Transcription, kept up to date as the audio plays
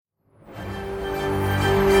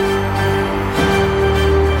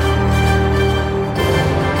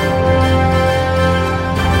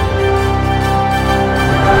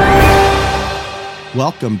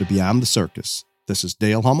Welcome to Beyond the Circus. This is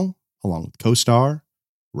Dale Hummel, along with co-star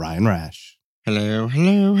Ryan Rash. Hello,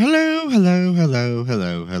 hello, hello, hello, hello,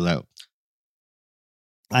 hello, hello.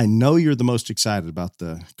 I know you're the most excited about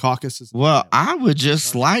the caucuses. Well, I would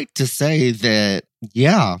just like to say that,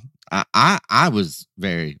 yeah, I was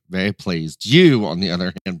very, very pleased. You, on the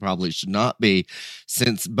other hand, probably should not be,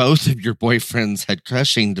 since both of your boyfriends had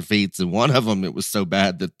crushing defeats, and one of them, it was so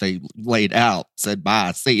bad that they laid out, said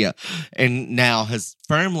bye, see ya, and now has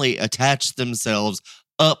firmly attached themselves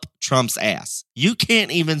up Trump's ass. You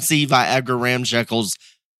can't even see Viagra Ramshackle's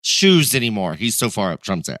shoes anymore. He's so far up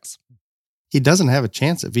Trump's ass. He doesn't have a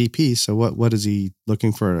chance at VP, so what is he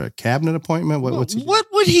looking for, a cabinet appointment? What's he what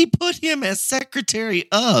would he put him as secretary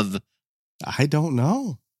of? I don't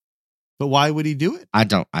know. But why would he do it? I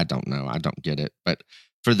don't know. I don't get it. But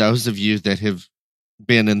for those of you that have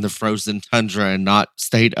been in the frozen tundra and not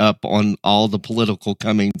stayed up on all the political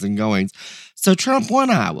comings and goings, so Trump won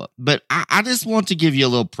Iowa. But I just want to give you a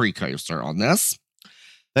little precursor on this.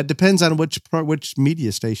 That depends on which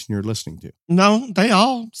media station you're listening to. No, they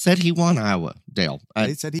all said he won Iowa, Dale.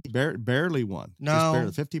 They said he barely won. No,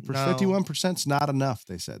 barely. 51% is not enough,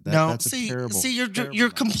 they said. That's terrible. See, you're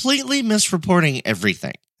completely misreporting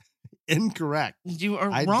everything. Incorrect. You are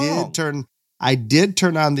wrong. I did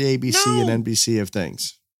turn on the ABC and NBC of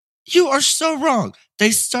things. You are so wrong.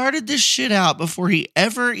 They started this shit out before he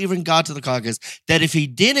ever even got to the caucus that if he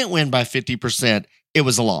didn't win by 50%, it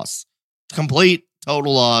was a loss. Complete,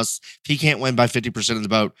 total loss. If he can't win by 50% of the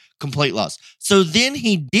vote, complete loss. So then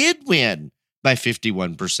he did win by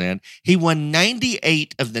 51%. He won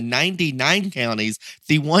 98 of the 99 counties.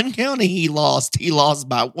 The one county he lost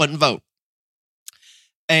by one vote.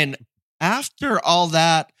 And after all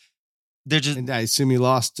that, and I assume he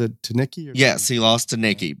lost to Nikki? Yes, he lost to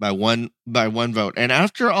Nikki by one vote. And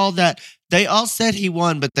after all that, they all said he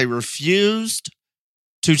won, but they refused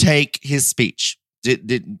to take his speech. They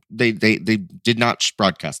did not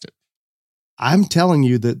broadcast it. I'm telling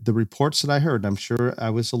you that the reports that I heard, I'm sure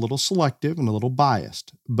I was a little selective and a little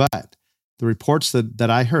biased, but the reports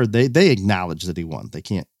that I heard, they acknowledge that he won. They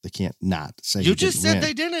can't not say you just said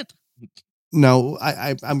they didn't. No,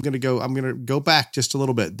 I'm going to go back just a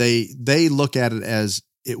little bit. They look at it as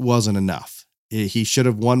it wasn't enough. He should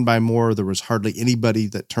have won by more. There was hardly anybody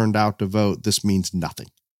that turned out to vote. This means nothing.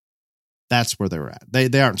 That's where they're at.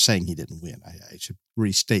 They aren't saying he didn't win. I should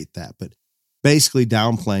restate that, but basically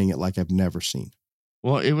downplaying it like I've never seen.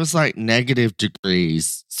 Well, it was like negative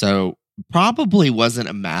degrees. So probably wasn't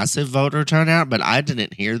a massive voter turnout, but I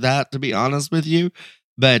didn't hear that, to be honest with you.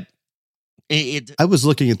 But I was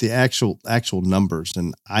looking at the actual numbers,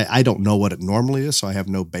 and I don't know what it normally is, so I have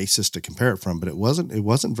no basis to compare it from, but it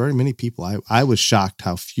wasn't very many people. I was shocked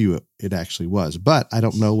how few it actually was, but I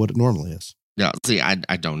don't know what it normally is. Yeah, see, I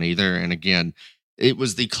don't either. And again, it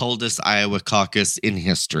was the coldest Iowa caucus in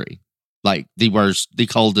history. Like the worst, the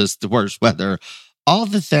coldest, the worst weather, all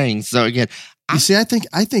the things. So again, I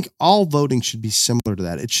think all voting should be similar to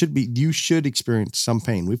that. It should be, you should experience some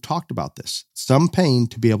pain. We've talked about this, some pain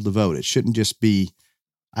to be able to vote. It shouldn't just be,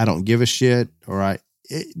 I don't give a shit.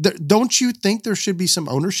 Don't you think there should be some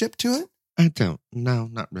ownership to it? I don't. No,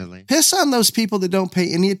 not really. Piss on those people that don't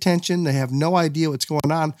pay any attention. They have no idea what's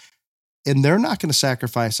going on. And they're not going to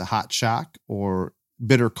sacrifice a hot shock or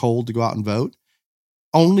bitter cold to go out and vote.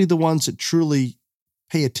 Only the ones that truly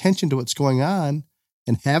pay attention to what's going on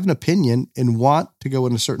and have an opinion and want to go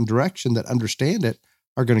in a certain direction that understand it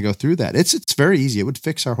are going to go through that. It's very easy. It would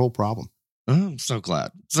fix our whole problem. Oh, I'm so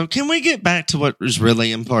glad. So can we get back to what is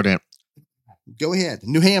really important? Go ahead.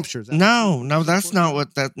 New Hampshire. No, that's not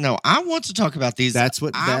what that. No, I want to talk about these. That is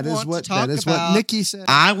what Nikki said.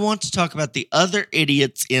 I want to talk about the other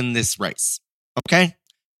idiots in this race. Okay.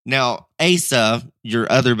 Now, Asa, your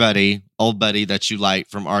other buddy, old buddy that you like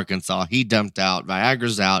from Arkansas, he dumped out.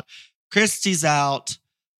 Viagra's out. Christie's out.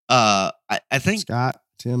 I think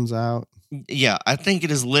Tim's out. Yeah, I think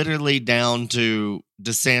it is literally down to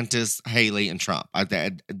DeSantis, Haley, and Trump.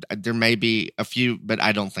 There may be a few, but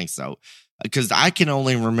I don't think so. Because I can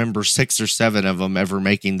only remember 6 or 7 of them ever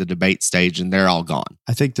making the debate stage, and they're all gone.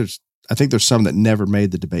 I think there's some that never made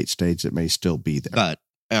the debate stage that may still be there, but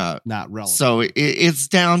not relevant. So it's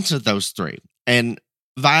down to those 3. And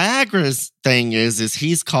Viagra's thing is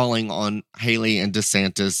he's calling on Haley and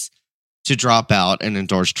DeSantis to drop out and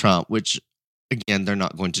endorse Trump, which again they're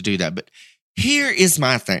not going to do that. But here is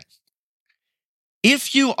my thing: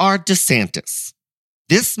 if you are DeSantis,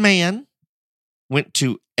 this man went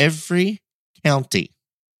to every county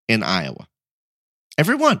in Iowa.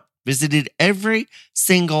 Everyone visited every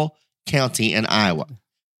single county in Iowa.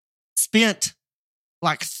 Spent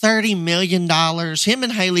like $30 million. Him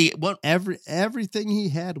and Haley, Everything he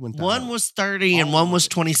had went to one Iowa. was 30 and one was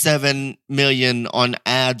 27 million on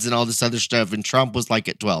ads and all this other stuff. And Trump was like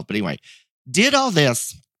at 12. But anyway, did all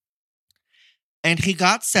this. And he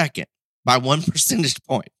got second by 1 percentage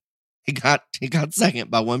point. He got second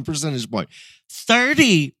by 1 percentage point.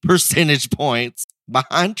 30 percentage points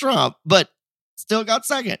behind Trump, but still got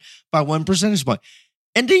second by 1 percentage point.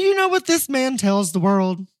 And do you know what this man tells the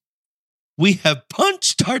world? We have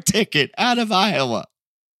punched our ticket out of Iowa.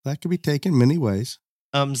 That could be taken many ways.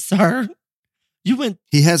 Sir, you went.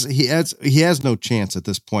 He has no chance at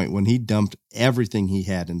this point when he dumped everything he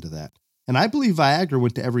had into that. And I believe Viagra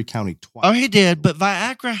went to every county twice. Oh, he did. But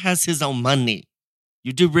Viagra has his own money.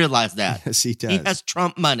 You do realize that. Yes, he does. He has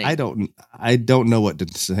Trump money. I don't know what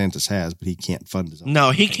DeSantis has, but he can't fund his own. No,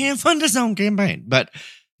 he can't fund his own campaign. But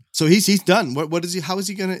so he's done. What is he? How is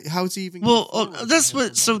he even? Well, that's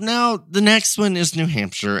what. So now the next one is New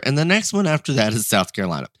Hampshire, and the next one after that is South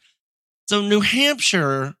Carolina. So New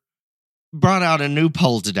Hampshire brought out a new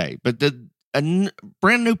poll today, but a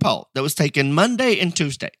brand new poll that was taken Monday and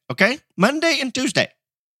Tuesday. Okay, Monday and Tuesday.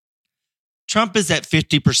 Trump is at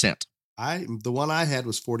 50%. The one I had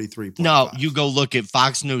was 43. No, you go look at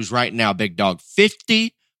Fox News right now, big dog.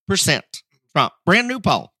 50% Trump. Brand new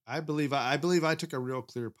poll. I believe I took a real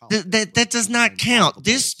clear poll. That does not count.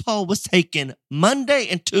 This poll was taken Monday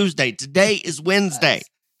and Tuesday. Today is Wednesday.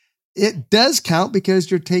 It does count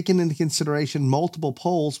because you're taking into consideration multiple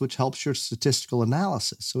polls, which helps your statistical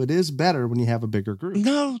analysis. So it is better when you have a bigger group.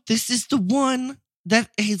 No, this is the one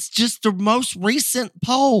that is just the most recent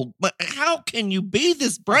poll. But how can you be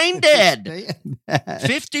this brain dead?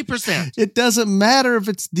 50%. It doesn't matter if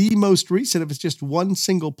it's the most recent. If it's just one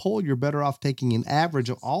single poll, you're better off taking an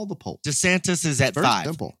average of all the polls. DeSantis is at 5.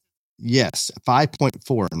 Simple. Yes,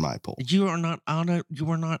 5.4 in my poll. You are not on it. You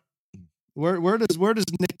are not. Where does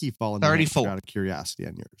Nikki fall in? 34. Out of curiosity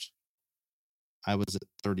on yours, I was at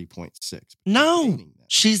 30.6. No,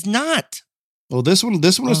 she's not. Well, this one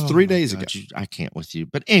was 3 days ago. I can't with you.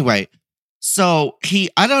 But anyway, so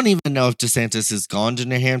I don't even know if DeSantis has gone to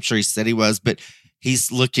New Hampshire. He said he was, but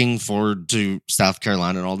he's looking forward to South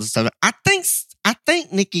Carolina and all this stuff. I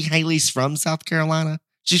think Nikki Haley's from South Carolina.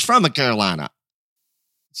 She's from a Carolina.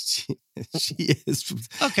 She is.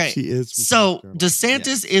 Okay. She is. So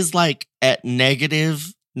DeSantis is like at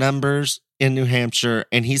negative numbers in New Hampshire,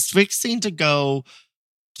 and he's fixing to go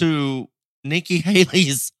to Nikki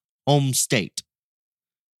Haley's home state.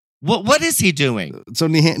 What is he doing? So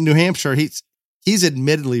New Hampshire, he's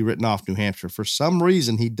admittedly written off New Hampshire. For some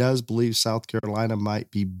reason, he does believe South Carolina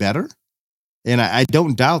might be better. And I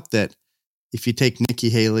don't doubt that if you take Nikki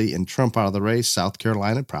Haley and Trump out of the race, South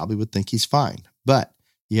Carolina probably would think he's fine. But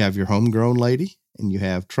you have your homegrown lady and you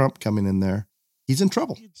have Trump coming in there. He's in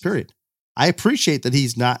trouble, period. I appreciate that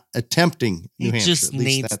he's not attempting New Hampshire. He just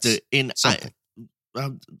needs to.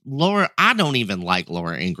 Laura, I don't even like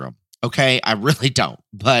Laura Ingraham. Okay, I really don't.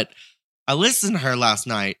 But I listened to her last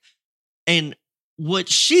night, and what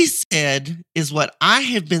she said is what I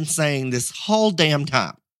have been saying this whole damn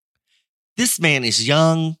time. This man is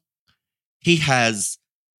young. He has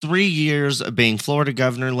 3 years of being Florida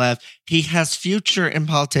governor left. He has future in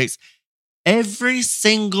politics. Every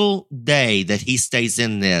single day that he stays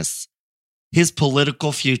in this, his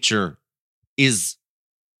political future is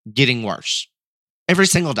getting worse. Every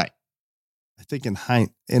single day. I think in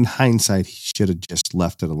hindsight, he should have just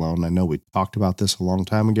left it alone. I know we talked about this a long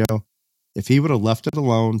time ago. If he would have left it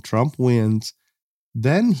alone, Trump wins,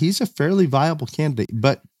 then he's a fairly viable candidate.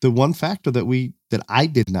 But the one factor that I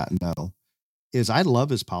did not know is I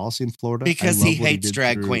love his policy in Florida. Because he hates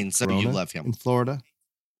drag queens, so you love him. In Florida.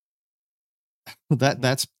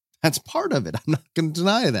 That's part of it. I'm not going to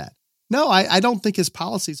deny that. No, I don't think his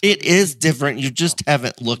policies. It is different. You just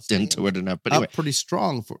haven't looked into it enough. But anyway, pretty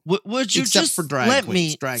strong for. Would you except just for drag let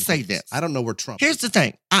queens, me say this? I don't know where Trump. Here's the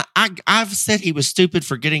thing. I've said he was stupid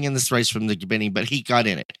for getting in this race from the beginning, but he got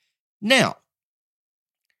in it. Now,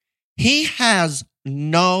 he has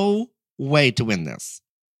no way to win this.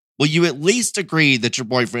 Will you at least agree that your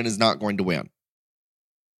boyfriend is not going to win?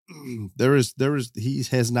 There is. He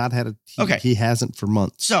has not had okay. He hasn't for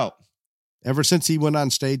months. So. Ever since he went on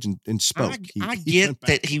stage and spoke. I get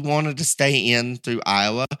that he wanted to stay in through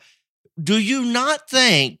Iowa. Do you not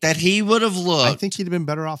think that he would have looked I think he'd have been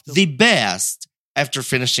better off the best after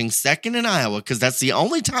finishing second in Iowa? Because that's the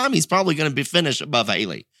only time he's probably going to be finished above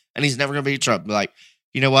Haley. And he's never going to be Trump. Like,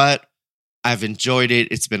 you know what? I've enjoyed it.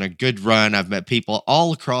 It's been a good run. I've met people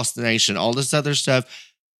all across the nation, all this other stuff.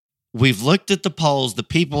 We've looked at the polls. The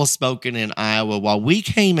people have spoken in Iowa. While we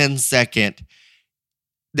came in second,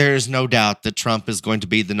 there is no doubt that Trump is going to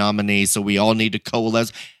be the nominee, so we all need to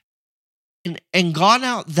coalesce. And gone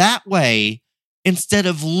out that way instead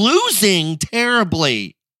of losing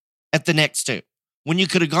terribly at the next two, when you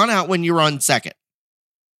could have gone out when you were on second.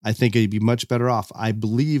 I think it'd be much better off. I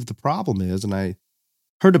believe the problem is, and I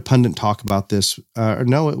heard a pundit talk about this, or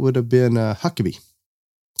no, it would have been Huckabee.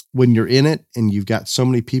 When you're in it and you've got so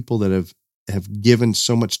many people that have given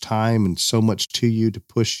so much time and so much to you to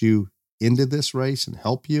push you into this race and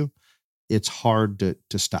help you, it's hard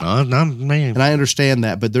to stop. Man. And I understand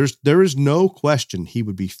that, but there is no question he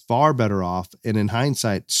would be far better off. And in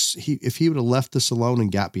hindsight, if he would have left this alone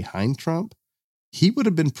and got behind Trump, he would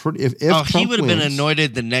have been pretty. If Trump he would have been wins,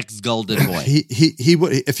 anointed the next golden boy. he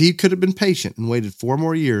would, if he could have been patient and waited 4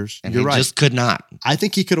 more years. And you're he right. just could not. I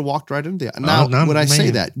think he could have walked right into that. Now, when I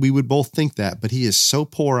say that, we would both think that, but he is so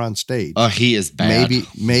poor on stage. Oh, he is bad.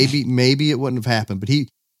 Maybe it wouldn't have happened, but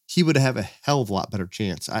he would have a hell of a lot better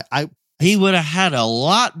chance. He would have had a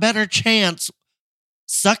lot better chance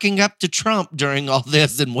sucking up to Trump during all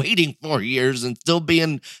this and waiting 4 years and still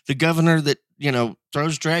being the governor that,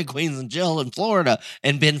 throws drag queens in jail in Florida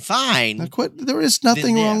and been fine. There is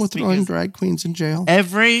nothing wrong with throwing drag queens in jail.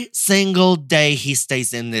 Every single day he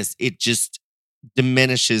stays in this, it just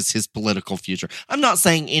diminishes his political future. I'm not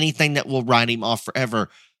saying anything that will write him off forever,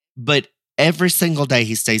 but every single day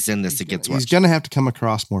he stays in this, it gets worse. He's going to have to come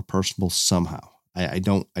across more personable somehow. I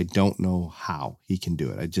don't know how he can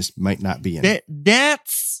do it. I just might not be in it.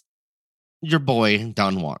 That's your boy,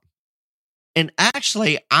 Don Juan. And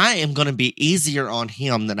actually, I am going to be easier on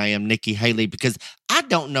him than I am Nikki Haley because I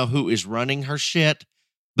don't know who is running her shit,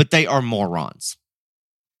 but they are morons.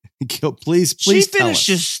 Please she tell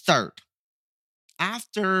finishes us. third.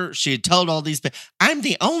 After she had told all these people, I'm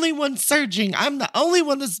the only one surging. I'm the only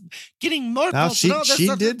one that's getting more votes. She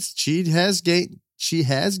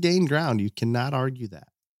has gained ground. You cannot argue that.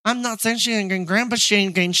 I'm not saying she ain't gained ground, but she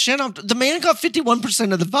ain't gained shit. The man got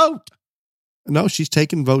 51% of the vote. No, she's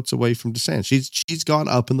taking votes away from DeSantis. She's gone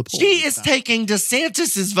up in the polls. She is taking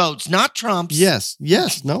DeSantis's votes, not Trump's. Yes.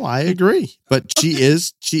 No, I agree. But she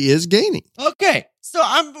is gaining. Okay. So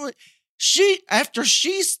after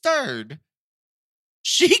she's third,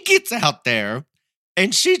 she gets out there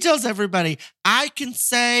and she tells everybody, I can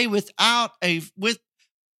say with the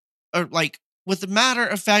matter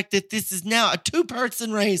of fact that this is now a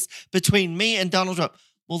 2-person race between me and Donald Trump.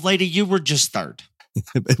 Well, lady, you were just third.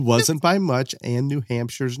 It wasn't by much, and New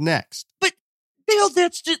Hampshire's next. But Bill,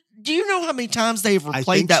 that's just, do you know how many times they've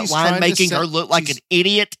replayed that line, making her look like an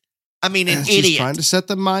idiot? I mean, an idiot. She's trying to set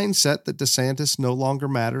the mindset that DeSantis no longer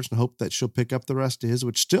matters and hope that she'll pick up the rest of his,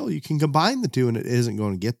 which still you can combine the two and it isn't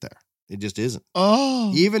going to get there. It just isn't.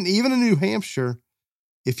 Oh. Even in New Hampshire,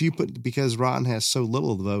 if you because Ron has so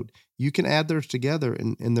little of the vote, you can add theirs together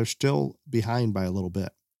and they're still behind by a little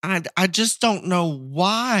bit. I just don't know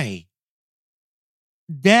why.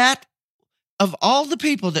 That, of all the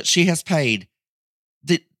people that she has paid,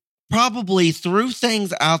 that probably threw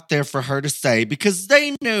things out there for her to say because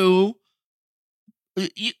they knew,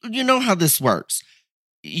 you know how this works.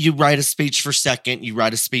 You write a speech for second, you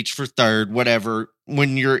write a speech for third, whatever,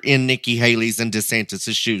 when you're in Nikki Haley's and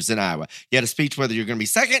DeSantis' shoes in Iowa. You had a speech whether you're going to be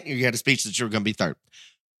second, or you had a speech that you were going to be third.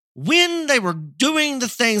 When they were doing the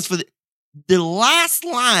things for the last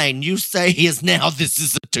line you say is now this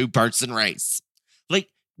is a 2-person race. Like,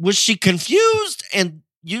 was she confused and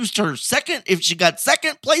used her second, if she got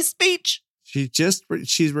second place speech?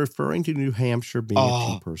 She's referring to New Hampshire being a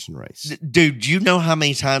 2-person race. Dude, you know how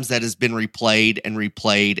many times that has been replayed and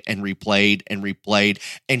replayed and replayed and replayed,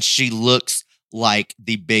 and she looks like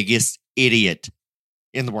the biggest idiot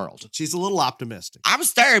in the world. She's a little optimistic. I'm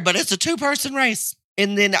sorry, but it's a 2-person race.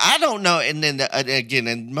 And then I don't know. And then again,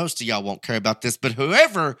 and most of y'all won't care about this, but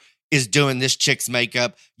whoever is doing this chick's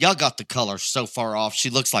makeup, y'all got the color so far off. She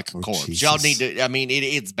looks like a corpse. Jesus. Y'all need to, I mean,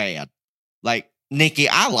 it's bad. Like, Nikki,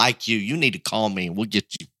 I like you. You need to call me and we'll get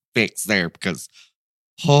you fixed there because,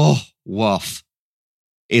 woof.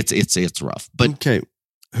 It's rough. But okay.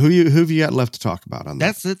 Who have you got left to talk about on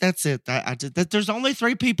that? That's it. There's only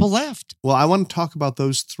 3 people left. Well, I want to talk about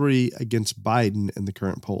those 3 against Biden in the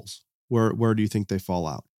current polls. Where do you think they fall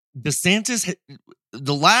out? DeSantis,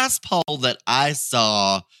 the last poll that I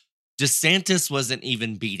saw, DeSantis wasn't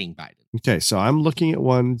even beating Biden. Okay, so I'm looking at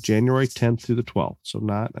one January 10th through the 12th. So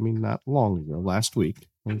not long ago, last week,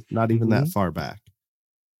 not even that far back.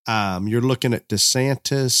 You're looking at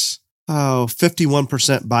DeSantis,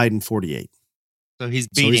 51%, Biden 48. So he's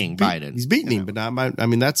beating Biden. He's beating him, but not,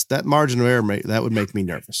 that margin of error, that would make me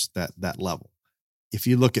nervous, that level. If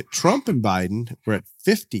you look at Trump and Biden, we're at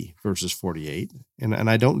 50 versus 48. And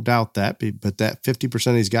I don't doubt that, but that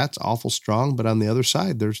 50% he's got is awful strong. But on the other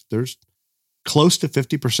side, there's close to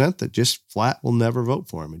 50% that just flat will never vote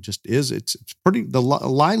for him. It just is. It's pretty, the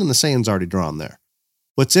line in the sand's already drawn there.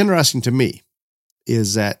 What's interesting to me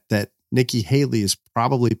is that Nikki Haley is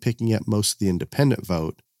probably picking up most of the independent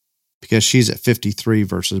vote because she's at 53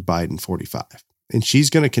 versus Biden 45. And she's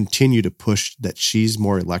going to continue to push that she's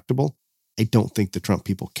more electable. I don't think the Trump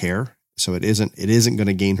people care. So it isn't going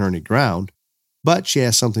to gain her any ground, but she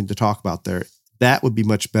has something to talk about there. That would be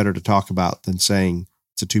much better to talk about than saying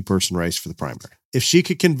it's a 2-person race for the primary. If she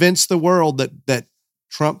could convince the world that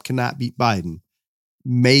Trump cannot beat Biden,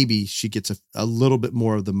 maybe she gets a little bit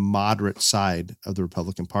more of the moderate side of the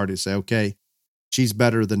Republican Party to say, okay, she's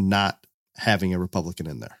better than not having a Republican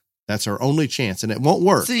in there. That's her only chance, and it won't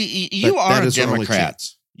work. See, you are a Democrat.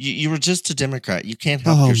 You were just a Democrat. You can't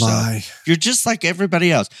help yourself. You're just like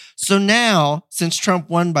everybody else. So now, since Trump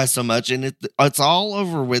won by so much and it's all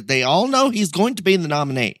over with, they all know he's going to be the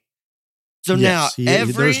nominee. So yes, now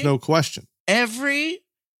there's no question. Every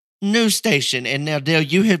news station, and now Dale,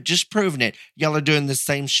 you have just proven it. Y'all are doing the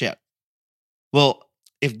same shit. Well,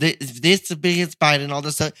 if this against Biden, all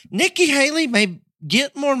this stuff, Nikki Haley may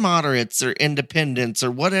get more moderates or independents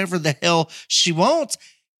or whatever the hell she wants.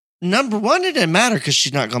 Number one, it doesn't matter because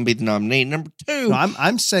she's not going to be the nominee. Number two, no,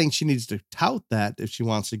 I'm saying she needs to tout that if she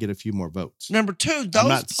wants to get a few more votes. Number two, those I'm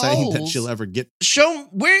not polls, saying that she'll ever get.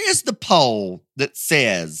 Where is the poll that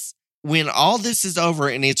says when all this is over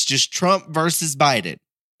and it's just Trump versus Biden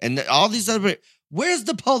and all these other? Where's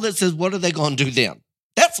the poll that says what are they going to do then?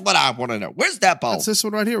 That's what I want to know. Where's that poll? That's this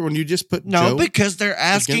one right here. When you just put no, Joe because they're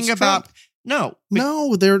asking about. Trump.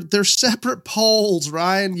 No, they're separate polls,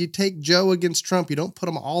 Ryan. You take Joe against Trump. You don't put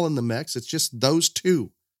them all in the mix. It's just those two.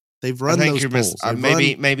 They've run those polls.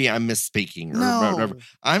 Maybe I'm misspeaking. Whatever.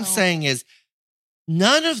 I'm saying is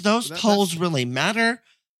none of those polls really matter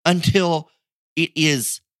until it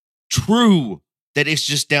is true that it's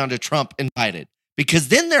just down to Trump and Biden, because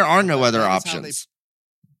then there are no other options.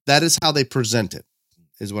 That is how they present it,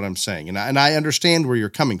 is what I'm saying. And I understand where you're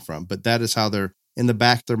coming from, but that is how they're in the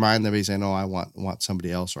back of their mind. They'll be saying, "Oh, I want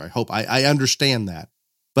somebody else," or I hope. I understand that,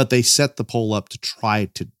 but they set the poll up to try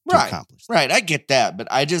to accomplish that. Right. I get that, but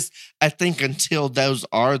I think until those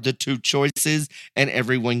are the two choices and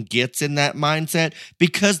everyone gets in that mindset,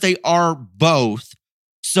 because they are both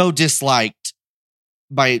so disliked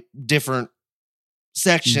by different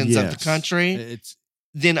sections of the country,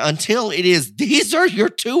 then until it is, these are your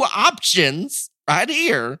two options right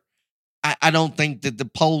here. I don't think that the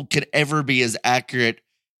poll could ever be as accurate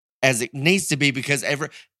as it needs to be, because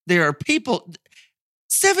there are people,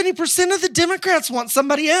 70% of the Democrats want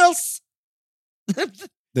somebody else.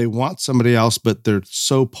 They want somebody else, but they're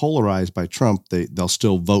so polarized by Trump, they'll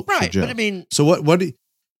still vote for Joe. But I mean, so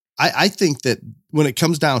I think that when it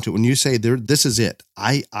comes down to it, when you say this is it,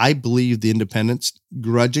 I believe the independents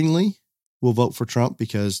grudgingly will vote for Trump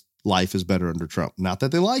because life is better under Trump. Not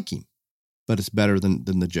that they like him, but it's better than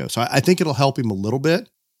the Joe. So I think it'll help him a little bit,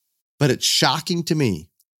 but it's shocking to me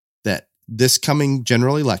that this coming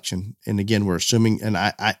general election, and again, we're assuming, and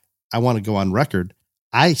I want to go on record,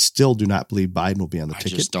 I still do not believe Biden will be on the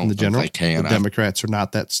ticket in the general. The Democrats are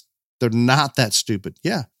not they're not that stupid.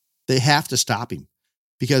 Yeah, they have to stop him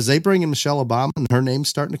because they bring in Michelle Obama and her name's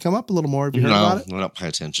starting to come up a little more. Have you heard about it? I don't pay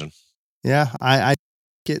attention. Yeah, I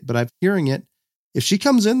get it, but I'm hearing it. If she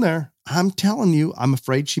comes in there, I'm telling you, I'm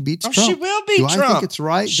afraid she beats Trump. She will beat Trump. I think it's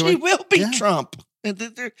right? She will beat Trump.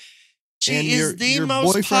 She is the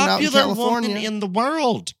most popular woman in the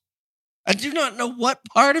world. I do not know what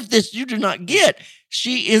part of this you do not get.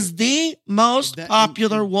 She is the most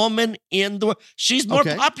popular woman in the world. She's more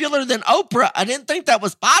popular than Oprah. I didn't think that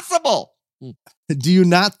was possible. Do you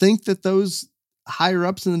not think that those higher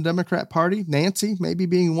ups in the Democrat Party, Nancy maybe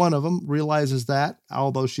being one of them, realizes that,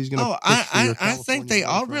 although she's going to. I think they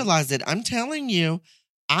all realize it. I'm telling you,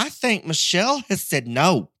 I think Michelle has said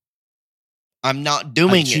no. I'm not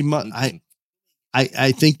doing it.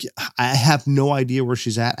 I think I have no idea where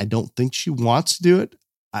she's at. I don't think she wants to do it.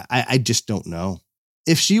 I just don't know.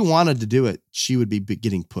 If she wanted to do it, she would be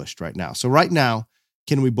getting pushed right now. So right now,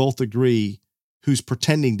 can we both agree who's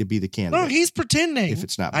pretending to be the candidate? No, he's pretending. If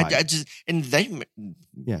it's not Biden.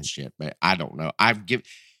 Shit, man. I don't know.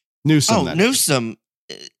 Newsom. Newsom.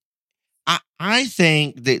 I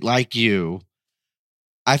think that, like you,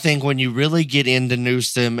 I think when you really get into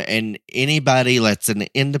Newsom and anybody that's an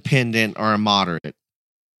independent or a moderate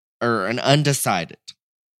or an undecided,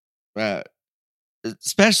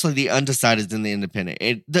 especially the undecided and the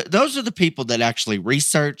independent, those are the people that actually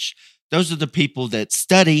research. Those are the people that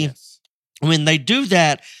study. Yes. When they do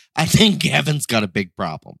that, I think Gavin's got a big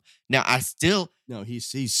problem. Now, No,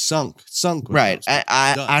 he's sunk with right. those.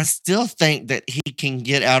 I still think that he can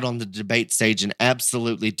get out on the debate stage and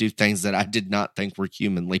absolutely do things that I did not think were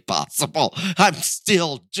humanly possible. I'm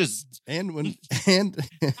still just and when I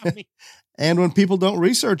mean, and when people don't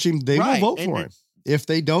research him, they Right, will vote and for him. If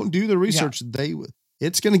they don't do the research,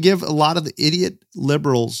 it's going to give a lot of the idiot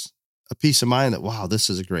liberals a peace of mind that, wow, this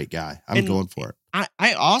is a great guy. I'm going for it.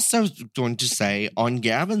 I also going to say on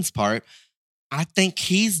Gavin's part, I think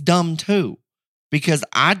he's dumb too, because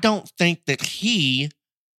I don't think that he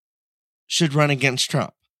should run against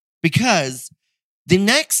Trump, because the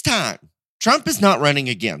next time Trump is not running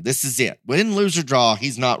again. This is it. Win, lose, or draw,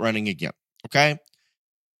 he's not running again. Okay.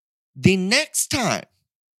 The next time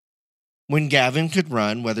when Gavin could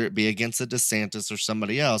run, whether it be against a DeSantis or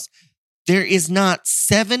somebody else, there is not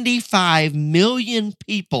 75 million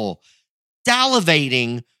people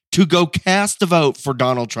salivating to go cast a vote for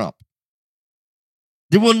Donald Trump.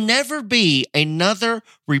 There will never be another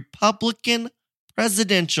Republican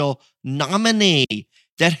presidential nominee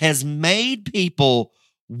that has made people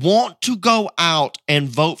want to go out and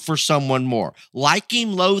vote for someone more. Like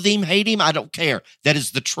him, loathe him, hate him, I don't care. That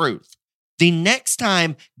is the truth. The next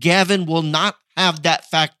time, Gavin will not have that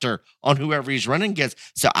factor on whoever he's running against.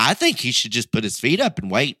 So I think he should just put his feet up and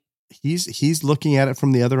wait. He's looking at it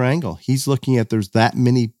from the other angle. He's looking at there's that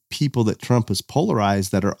many people that Trump has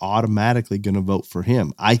polarized that are automatically going to vote for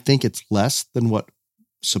him. I think it's less than what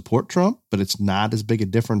support Trump, but it's not as big a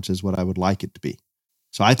difference as what I would like it to be.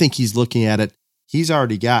 So I think he's looking at it. He's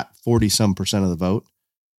already got 40% of the vote.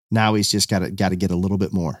 Now he's just got to get a little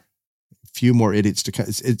bit more, a few more idiots to come.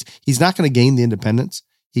 He's not going to gain the independents.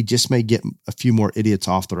 He just may get a few more idiots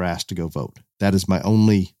off their ass to go vote. That is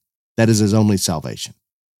his only salvation.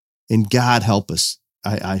 And God help us.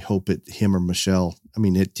 I hope him or Michelle. I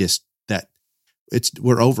mean,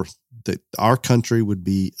 we're over. Our country would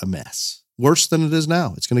be a mess, worse than it is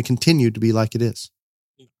now. It's going to continue to be like it is.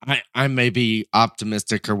 I may be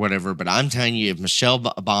optimistic or whatever, but I'm telling you, if Michelle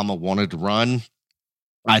Obama wanted to run,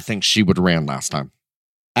 I think she would have ran last time.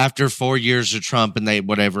 After 4 years of Trump and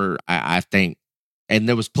I think, and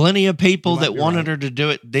there was plenty of people that wanted her to do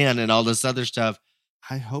it then and all this other stuff.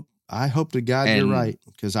 I hope to God you're right,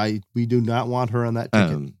 because we do not want her on that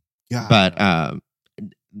ticket. But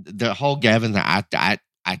the whole Gavin, I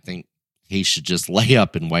think he should just lay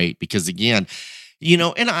up and wait, because again,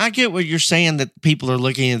 and I get what you're saying, that people are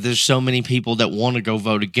looking at, there's so many people that want to go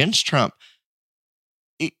vote against Trump.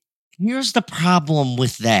 Here's the problem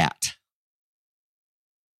with that.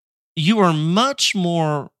 You are much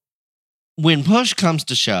more, when push comes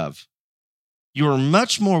to shove, you are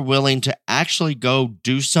much more willing to actually go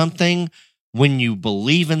do something when you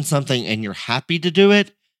believe in something and you're happy to do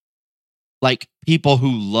it. Like people who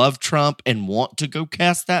love Trump and want to go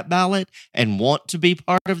cast that ballot and want to be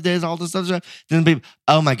part of this, all this other stuff. Then people,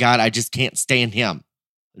 oh my God, I just can't stand him.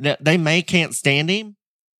 They can't stand him.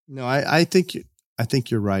 No, I think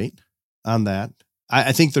you're right on that.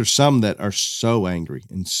 I think there's some that are so angry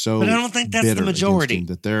and so, but I don't think that's the majority.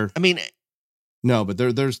 That they're, I mean, no, but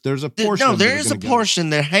there's a portion. No, there is a portion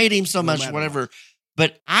that hate him so much, whatever.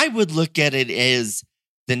 But I would look at it as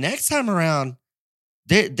the next time around,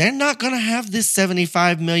 they're not going to have this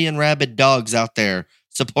 75 million rabid dogs out there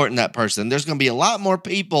supporting that person. There's going to be a lot more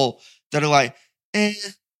people that are like,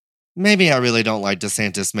 maybe I really don't like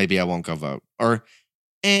DeSantis. Maybe I won't go vote. Or,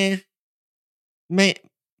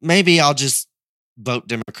 maybe I'll just vote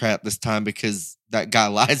Democrat this time because that guy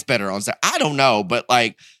lies better on. I don't know, but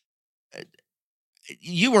like,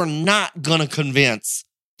 you are not going to convince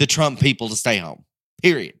the Trump people to stay home.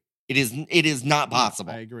 Period. It is not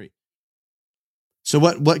possible. I agree. So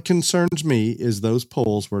what concerns me is those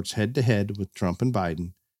polls where it's head to head with Trump and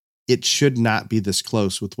Biden. It should not be this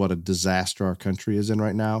close with what a disaster our country is in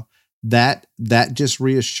right now. That just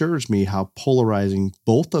reassures me how polarizing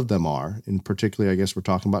both of them are. And particularly, I guess we're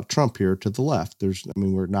talking about Trump here to the left.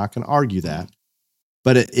 We're not going to argue that.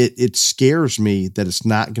 But it scares me that it's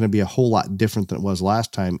not going to be a whole lot different than it was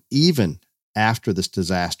last time, even after this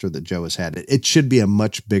disaster that Joe has had. It should be a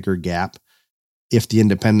much bigger gap if the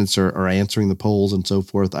independents are answering the polls and so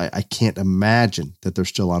forth. I can't imagine that they're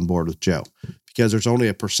still on board with Joe, because there's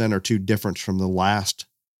only 1% or 2% difference from the last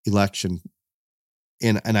election.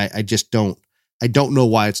 And I just don't know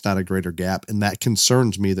why it's not a greater gap. And that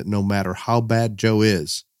concerns me, that no matter how bad Joe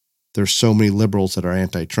is, there's so many liberals that are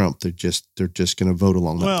anti-Trump. They're just going to vote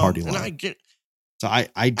along that party line. And I get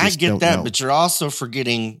don't that, know. but you're also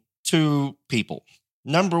forgetting two people.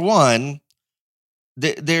 Number one,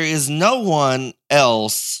 there is no one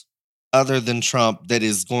else other than Trump that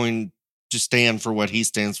is going to stand for what he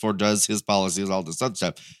stands for, does his policies, all this other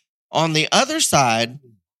stuff. On the other side,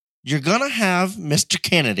 you're going to have Mr.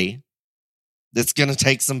 Kennedy that's going to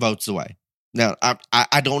take some votes away. Now,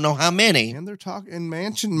 I don't know how many. And they're talking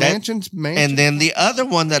Mansion. And then the other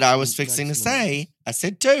one that I was fixing to say, I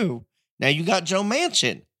said 2. Now you got Joe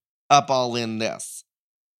Manchin up all in this.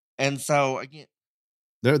 And so, again,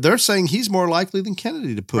 they're saying he's more likely than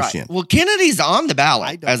Kennedy to push in. Well, Kennedy's on the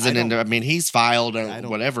ballot I mean, he's filed and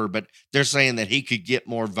whatever, but they're saying that he could get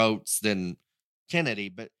more votes than Kennedy.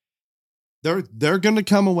 But they're going to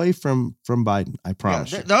come away from Biden. I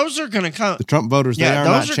promise you. Those are going to come. The Trump voters, they are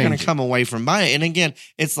not changing. Those are going to come away from Biden. And again,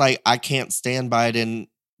 it's like, I can't stand Biden,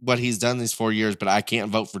 what he's done these 4 years, but I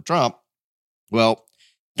can't vote for Trump. Well,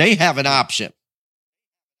 they have an option.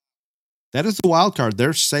 That is the wild card.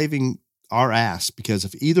 They're saving our ass because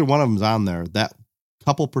if either one of them's on there, that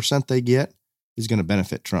couple percent they get is going to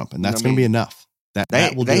benefit Trump, and that's going to be enough.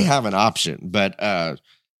 That will. They have an option, but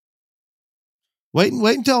wait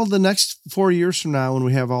until the next 4 years from now when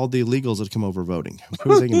we have all the illegals that come over voting.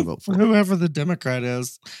 Who are they going to vote for? Whoever the Democrat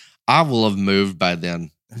is, I will have moved by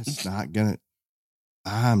then. It's not gonna.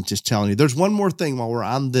 I'm just telling you. There's one more thing while we're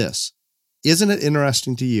on this. Isn't it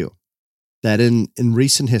interesting to you that in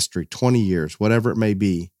recent history, 20 years, whatever it may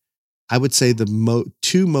be, I would say the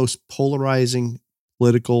two most polarizing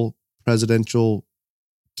political presidential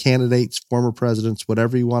candidates, former presidents,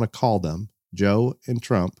 whatever you want to call them, Joe and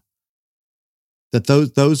Trump, that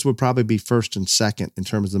those would probably be first and second in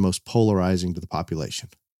terms of the most polarizing to the population.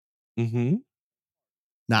 Mm-hmm.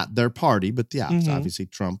 Not their party, but obviously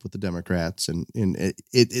Trump with the Democrats, and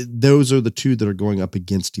those are the two that are going up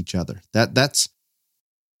against each other.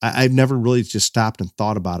 I've never really just stopped and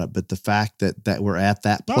thought about it, but the fact that we're at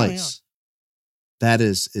that place, that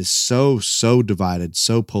is so divided,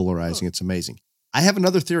 so polarizing. It's amazing. I have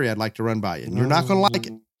another theory I'd like to run by you, and you're not going to like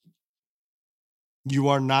it. You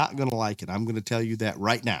are not going to like it. I'm going to tell you that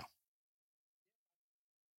right now.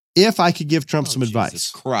 If I could give Trump some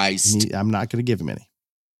advice, Christ, I'm not going to give him any.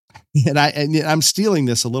 And I'm stealing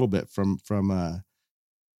this a little bit from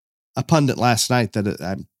a pundit last night that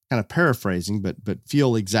I'm kind of paraphrasing, but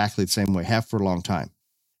feel exactly the same way, have for a long time.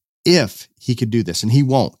 If he could do this, and he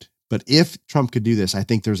won't, but if Trump could do this, I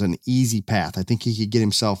think there's an easy path. I think he could get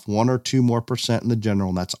himself 1 or 2 more % in the general,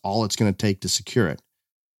 and that's all it's going to take to secure it.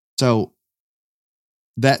 So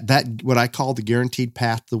that what I call the guaranteed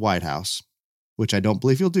path to the White House, which I don't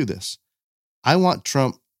believe he'll do this. I want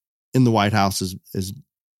Trump in the White House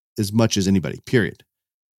as much as anybody, period.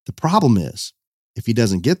 The problem is, if he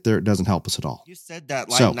doesn't get there, it doesn't help us at all. You said that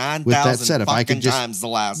like 9,000 fucking times the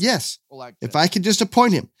last. Yes. If I could just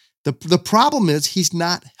appoint him. The problem is he's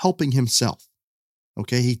not helping himself.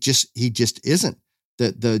 Okay. He just isn't.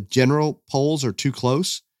 The general polls are too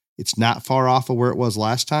close. It's not far off of where it was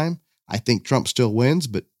last time. I think Trump still wins,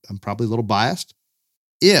 but I'm probably a little biased.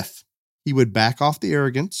 If he would back off the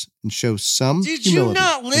arrogance and show some Did humility. You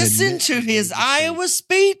not listen to his Iowa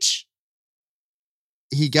speech?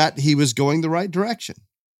 He was going the right direction.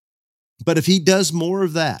 But if he does more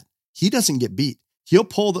of that, he doesn't get beat. He'll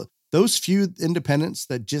pull those few independents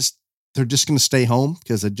that they're just going to stay home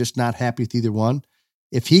because they're just not happy with either one.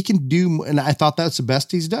 If he can do, and I thought that's the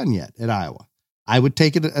best he's done yet at Iowa, I would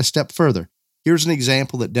take it a step further. Here's an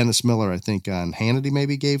example that Dennis Miller, I think on Hannity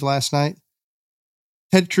maybe gave last night.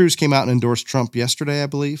 Ted Cruz came out and endorsed Trump yesterday, I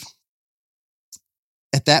believe.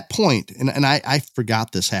 At that point, and I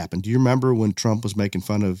forgot this happened. Do you remember when Trump was making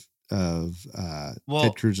fun of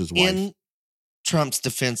Ted Cruz's wife? In Trump's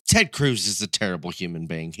defense, Ted Cruz is a terrible human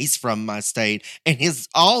being. He's from my state, and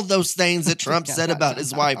all those things that Trump said about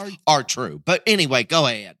his wife are true. But anyway, go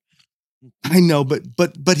ahead. I know, but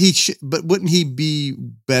wouldn't he be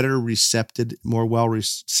better recepted, more well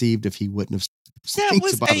received if he wouldn't have? That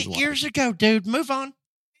was 8 years ago, dude. Move on.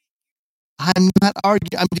 I'm not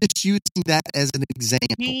arguing. I'm just using that as an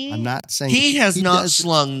example. I'm not saying he has not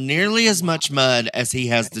slung nearly as much mud as he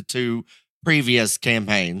has the 2 previous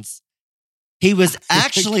campaigns. He was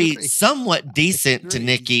actually somewhat decent to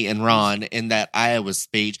Nikki and Ron in that Iowa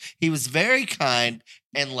speech. He was very kind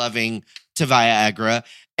and loving to Viagra.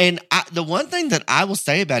 And the one thing that I will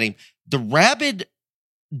say about him, the rabid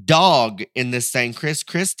dog in this thing, Chris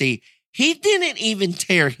Christie, he didn't even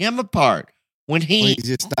tear him apart. He's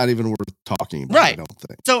just not even worth talking about, right. I don't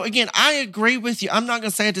think. So again, I agree with you. I'm not going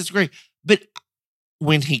to say I disagree, but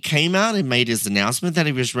when he came out and made his announcement that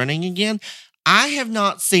he was running again, I have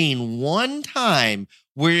not seen one time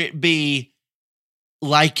where it be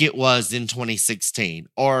like it was in 2016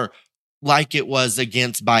 or like it was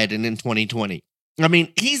against Biden in 2020. I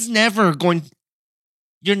mean, you're never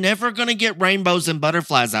going to get rainbows and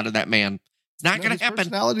butterflies out of that man. It's not going his to happen.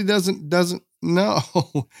 Personality doesn't no.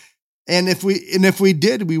 And if we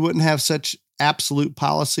did, we wouldn't have such absolute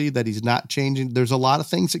policy that he's not changing. There's a lot of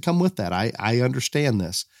things that come with that. I understand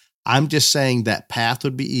this. I'm just saying that path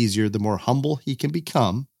would be easier the more humble he can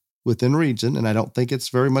become within reason. And I don't think it's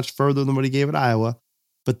very much further than what he gave at Iowa.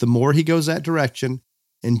 But the more he goes that direction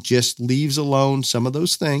and just leaves alone some of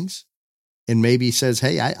those things and maybe says,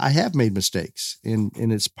 hey, I have made mistakes and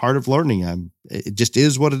it's part of learning. It just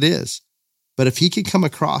is what it is. But if he could come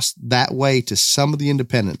across that way to some of the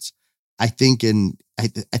independents, I think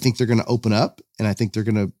they're going to open up, and I think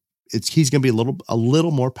he's going to be a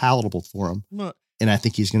little more palatable for him. And I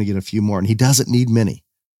think he's going to get a few more, and he doesn't need many.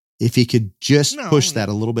 If he could just push that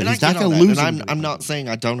a little bit, he's not going to lose. And I'm not saying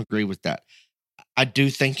I don't agree with that. I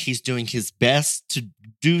do think he's doing his best to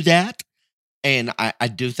do that. And I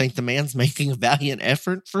do think the man's making a valiant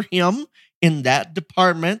effort for him in that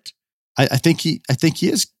department. I think he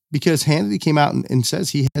is, because Hannity came out and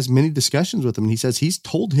says he has many discussions with him. And he says he's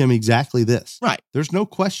told him exactly this. Right. There's no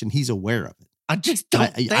question he's aware of it. I just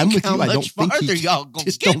don't think I'm with how you. I much don't think farther he, y'all gonna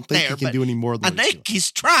just get don't think there, he can do any more than I think he's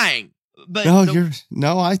trying. But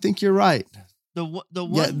no, I think you're right. The one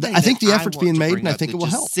thing I think that the effort's want being to made, bring and I up think that it will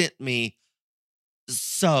just help. Sent me,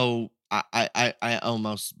 so I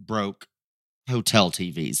almost broke hotel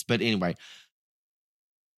TVs. But anyway,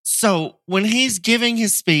 so when he's giving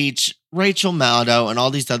his speech, Rachel Maddow and all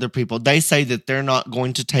these other people, they say that they're not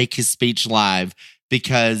going to take his speech live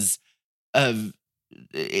because of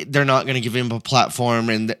they're not going to give him a platform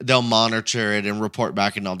and they'll monitor it and report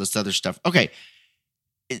back and all this other stuff. Okay.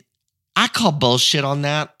 I call bullshit on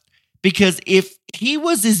that, because if he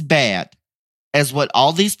was as bad as what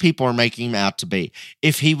all these people are making him out to be,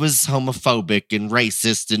 if he was homophobic and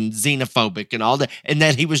racist and xenophobic and all that, and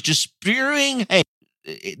that he was just spewing hate,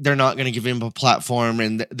 they're not going to give him a platform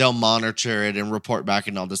and they'll monitor it and report back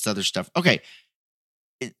and all this other stuff. Okay.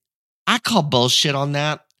 I call bullshit on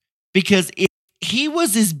that, because if he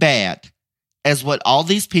was as bad as what all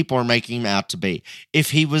these people are making him out to be, if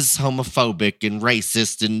he was homophobic and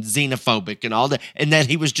racist and xenophobic and all that, and that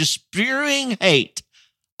he was just spewing hate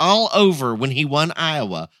all over when he won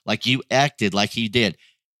Iowa, like you acted like he did,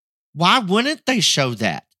 why wouldn't they show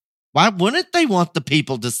that? Why wouldn't they want the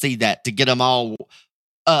people to see that, to get them all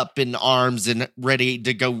up in arms and ready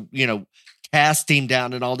to go, cast him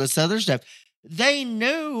down and all this other stuff? They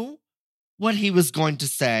knew what he was going to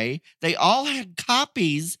say. They all had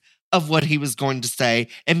copies of what he was going to say.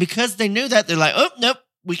 And because they knew that, they're like, oh, nope,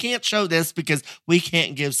 we can't show this because we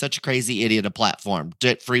can't give such a crazy idiot a platform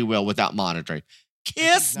at free will without monitoring.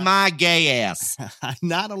 Kiss my gay ass.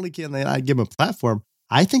 Not only can they not give him a platform,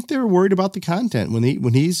 I think they're worried about the content when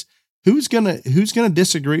he's who's gonna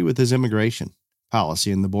disagree with his immigration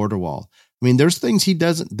policy and the border wall. I mean, there's things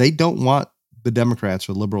they don't want the Democrats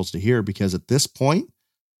or liberals to hear, because at this point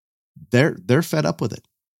they're fed up with it.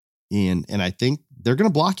 And I think they're going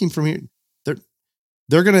to block him from here.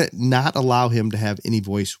 They're going to not allow him to have any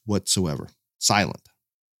voice whatsoever. Silent.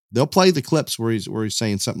 They'll play the clips where he's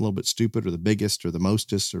saying something a little bit stupid, or the biggest, or the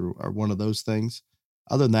mostest, or one of those things.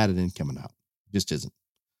 Other than that, it ain't coming out. It just isn't.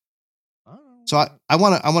 So I'm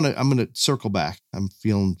going to circle back. I'm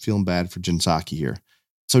feeling bad for Jinsaki here.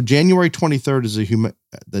 So January 23rd is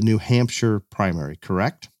the New Hampshire primary,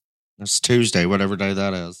 correct? It's Tuesday, whatever day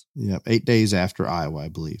that is. Yeah, 8 days after Iowa, I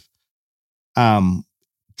believe.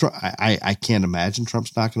 I can't imagine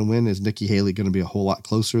Trump's not going to win. Is Nikki Haley going to be a whole lot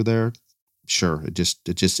closer there? Sure. It just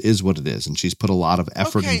is what it is. And she's put a lot of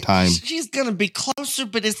effort and time. She's going to be closer,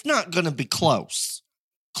 but it's not going to be close.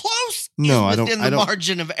 Close? No, is within the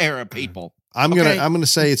margin of error, people. I'm going to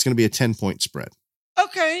say it's going to be a 10-point spread.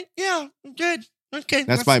 Okay. Yeah. Good. Okay.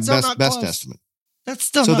 That's my best estimate. That's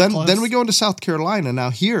still so. Not close. Then we go into South Carolina.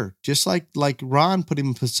 Now here, just like Ron put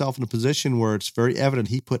himself in a position where it's very evident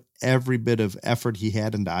he put every bit of effort he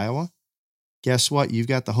had into Iowa. Guess what? You've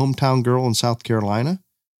got the hometown girl in South Carolina.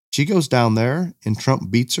 She goes down there and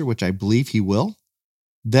Trump beats her, which I believe he will.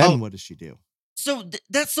 Then what does she do? So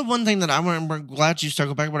that's the one thing that I'm glad you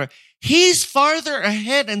circled back about. He's farther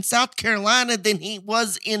ahead in South Carolina than he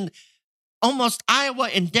was in almost Iowa,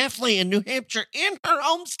 and definitely in New Hampshire, in her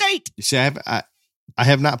home state. You see, I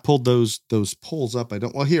have not pulled those polls up. I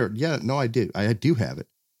don't. Well, here, yeah, no, I do. I do have it.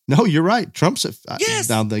 No, you're right. Trump's yes.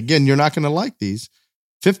 Now again, you're not going to like these.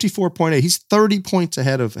 54.8. He's 30 points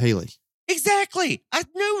ahead of Haley. Exactly. I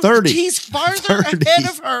knew 30. He's farther ahead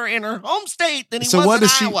of her in her home state than he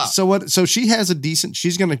was in Iowa. So she has a decent.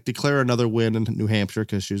 She's going to declare another win in New Hampshire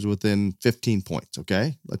because she's within 15 points.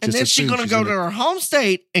 Okay, and then she's going to go to her home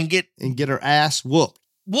state and get her ass whooped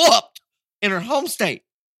in her home state.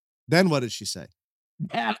 Then what did she say?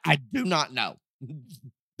 That I do not know.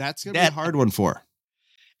 That's going to be a hard one for her.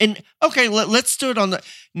 And okay, let's do it on the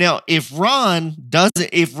now. If Ron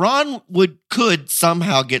could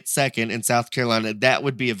somehow get second in South Carolina, that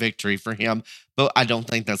would be a victory for him. But I don't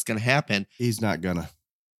think that's going to happen. He's not gonna.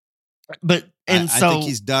 But I think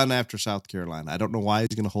he's done after South Carolina. I don't know why he's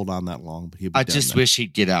going to hold on that long, but he'll be I done just then. wish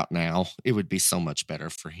he'd get out now. It would be so much better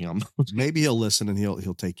for him. Maybe he'll listen and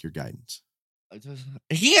he'll take your guidance.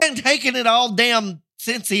 He ain't taken it all damn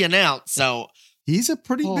since he announced. So he's a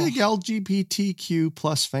pretty big LGBTQ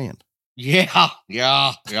plus fan. Yeah.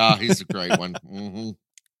 He's a great one. Mm-hmm.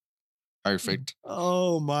 Perfect.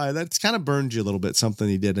 Oh my, that's kind of burned you a little bit. Something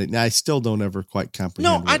he did. And I still don't ever quite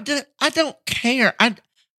comprehend. No, I don't care. I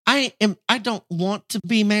don't want to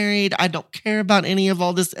be married. I don't care about any of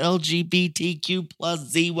all this LGBTQ plus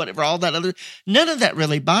Z, whatever, all that other. None of that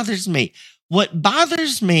really bothers me. What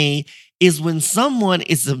bothers me is when someone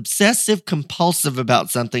is obsessive compulsive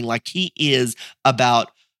about something like he is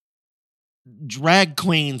about drag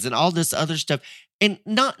queens and all this other stuff. And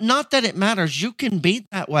not that it matters. You can be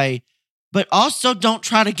that way, but also don't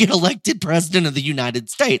try to get elected president of the United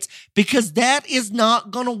States, because that is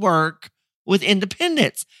not going to work with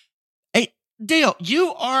independence. Dale,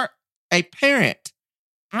 you are a parent.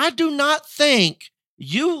 I do not think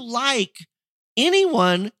you like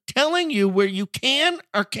anyone telling you where you can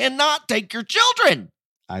or cannot take your children.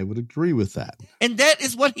 I would agree with that. And that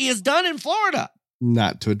is what he has done in Florida.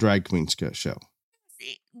 Not to a drag queen show.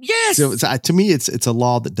 Yes. So to me, it's a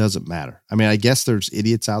law that doesn't matter. I mean, I guess there's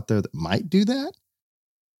idiots out there that might do that.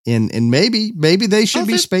 And maybe they should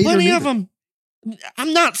be spayed or neutered. Plenty of them.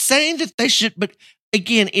 I'm not saying that they should, but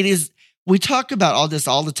again, we talk about all this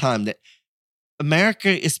all the time, that America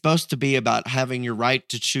is supposed to be about having your right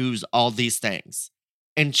to choose all these things.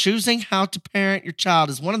 And choosing how to parent your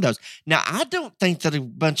child is one of those. Now, I don't think that a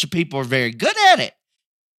bunch of people are very good at it.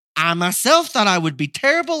 I myself thought I would be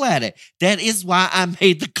terrible at it. That is why I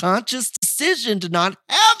made the conscious decision to not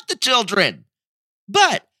have the children.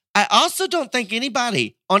 But I also don't think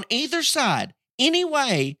anybody on either side,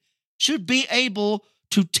 anyway, should be able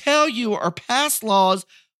to tell you or pass laws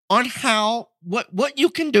on what you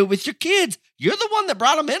can do with your kids. You're the one that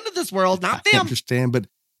brought them into this world, not them. I understand, but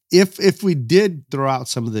if we did throw out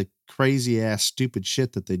some of the crazy ass stupid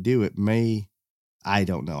shit that they do, it may, I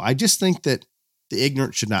don't know. I just think that the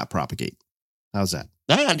ignorant should not propagate. How's that?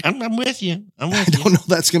 I'm with you. I don't know if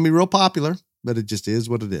that's going to be real popular, but it just is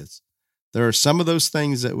what it is. There are some of those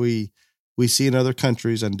things that we see in other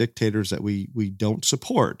countries and dictators that we don't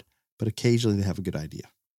support, but occasionally they have a good idea.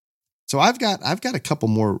 So I've got a couple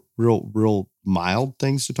more real mild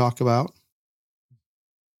things to talk about.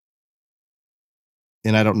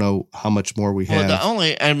 And I don't know how much more we have.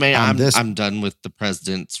 I'm done with the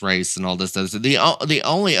president's race and all this stuff. So the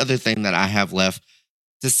only other thing that I have left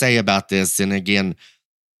to say about this, and again,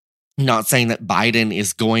 not saying that Biden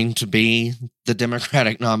is going to be the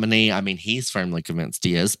Democratic nominee. I mean, he's firmly convinced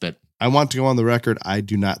he is, but I want to go on the record. I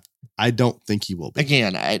don't think he will be.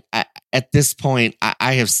 Again, I at this point,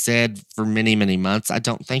 I have said for many, many months, I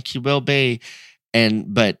don't think he will be.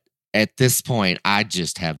 But at this point, I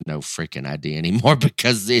just have no freaking idea anymore,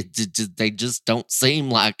 because they just don't seem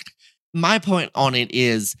like. My point on it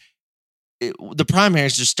is the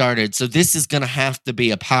primaries just started. So this is going to have to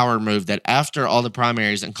be a power move that after all the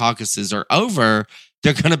primaries and caucuses are over,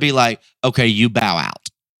 they're going to be like, okay, you bow out.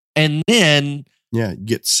 And then. Yeah,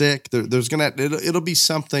 get sick. It'll be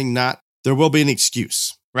something there will be an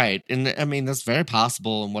excuse. Right. And I mean, that's very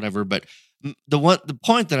possible and whatever. But the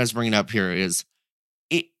point that I was bringing up here is,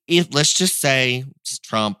 if let's just say it's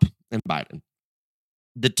Trump and Biden,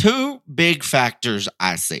 the two big factors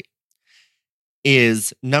I see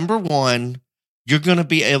is, number one, you're going to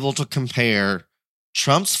be able to compare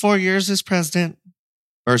Trump's 4 years as president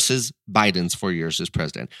versus Biden's 4 years as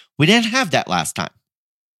president. We didn't have that last time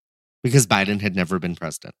because Biden had never been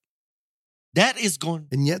president. That is going,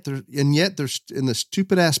 and yet there's in the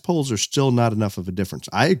stupid ass polls, there's still not enough of a difference.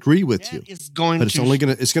 I agree with you. It's going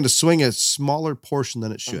to swing a smaller portion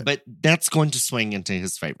than it should. But that's going to swing into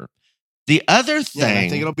his favor. The other thing, I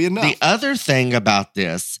think it'll be enough. The other thing about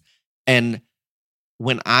this, and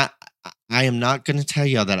when I am not going to tell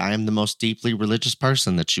you that I am the most deeply religious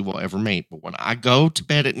person that you will ever meet, but when I go to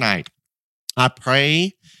bed at night, I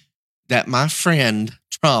pray that my friend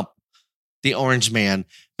Trump, the orange man,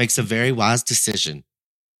 makes a very wise decision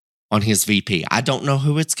on his VP. I don't know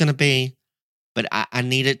who it's going to be, but I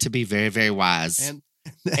need it to be very, very wise.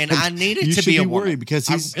 And I need it to be a woman, because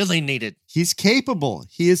I really need it. He's capable.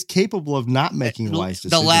 He is capable of not making a wise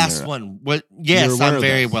decision. The last one. Yes, I'm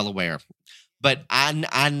very well aware. But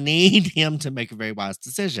I need him to make a very wise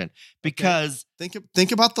decision because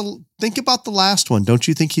think about the last one. Don't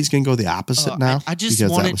you think he's going to go the opposite now? I just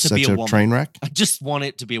because want that it was to such be a a woman. train wreck. I just want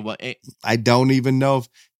it to be a woman. I don't even know if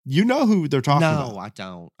you know who they're talking about. No, I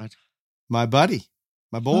don't. My buddy,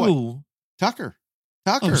 my boy, Who? Tucker.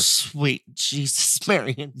 Oh, sweet Jesus,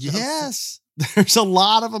 Marion. Yes. There's a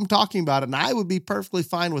lot of them talking about it, and I would be perfectly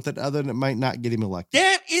fine with it, other than it might not get him elected.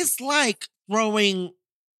 That is like throwing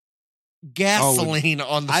gasoline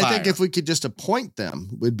on the fire. I think if we could just appoint them,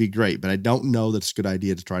 would be great, but I don't know that it's a good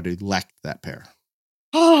idea to try to elect that pair.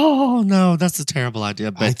 Oh, no, that's a terrible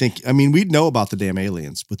idea. But we'd know about the damn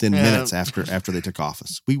aliens within minutes after they took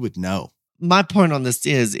office. We would know. My point on this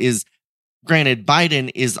is granted,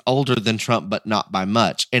 Biden is older than Trump, but not by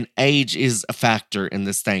much. And age is a factor in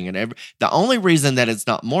this thing. And the only reason that it's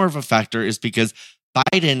not more of a factor is because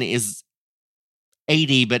Biden is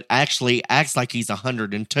 80, but actually acts like he's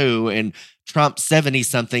 102, and Trump's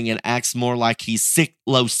 70-something and acts more like he's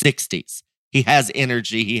low 60s. He has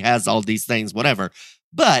energy. He has all these things, whatever.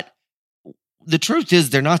 But the truth is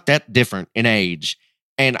they're not that different in age.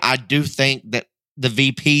 And I do think that the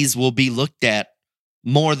VPs will be looked at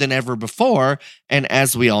more than ever before. And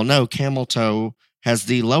as we all know, Camel Toe has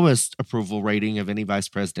the lowest approval rating of any vice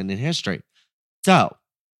president in history. So,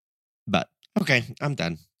 but okay, I'm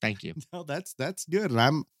done. Thank you. No, that's good.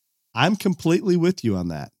 And I'm completely with you on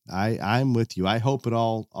that. I'm with you. I hope it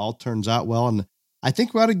all turns out well. And I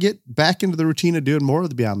think we ought to get back into the routine of doing more of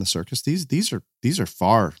the Beyond the Circus. These are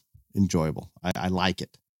far enjoyable. I like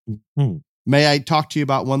it. Mm-hmm. May I talk to you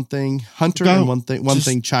about one thing, Hunter, and one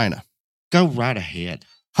thing, China? Go right ahead.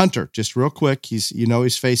 Hunter, just real quick. He's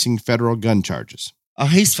facing federal gun charges. Oh,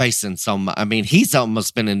 he's facing some. I mean, he's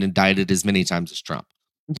almost been indicted as many times as Trump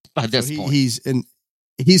by this point.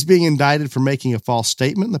 He's being indicted for making a false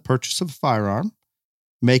statement in the purchase of a firearm,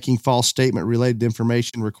 making false statement related to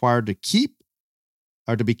information required to keep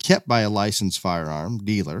or to be kept by a licensed firearm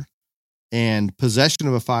dealer, and possession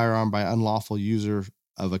of a firearm by unlawful user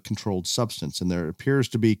of a controlled substance. And there appears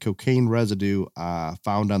to be cocaine residue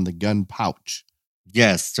found on the gun pouch.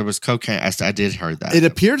 Yes, there was cocaine. I did heard that. It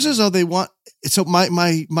appears as though they want. So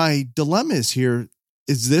my dilemma is here.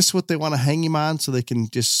 Is this what they want to hang him on so they can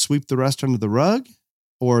just sweep the rest under the rug?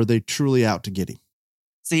 Or are they truly out to get him?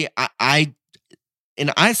 See, I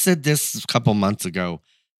said this a couple months ago.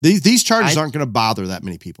 These charges aren't going to bother that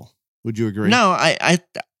many people. Would you agree? No,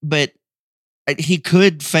 but he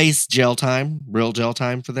could face jail time, real jail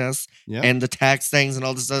time for this, and the tax things and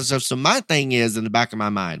all this other stuff. So my thing is, in the back of my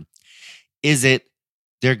mind, is it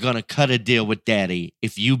they're going to cut a deal with Daddy?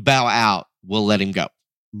 If you bow out, we'll let him go.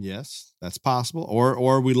 Yes, that's possible.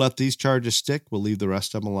 Or we let these charges stick. We'll leave the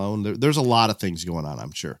rest of them alone. There's a lot of things going on,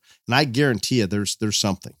 I'm sure. And I guarantee you there's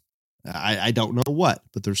something. I don't know what,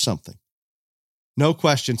 but there's something. No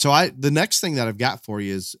question. So the next thing that I've got for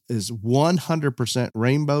you is 100%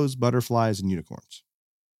 rainbows, butterflies, and unicorns.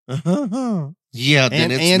 Yeah,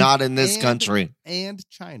 then it's not in this country. And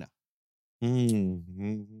China.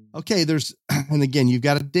 Mm-hmm. Okay, and again, you've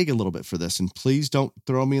got to dig a little bit for this, and please don't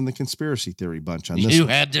throw me in the conspiracy theory bunch on this.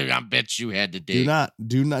 I bet you had to dig.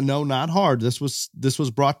 Do not, no, not hard. This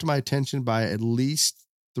was brought to my attention by at least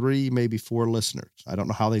 3, maybe 4 listeners. I don't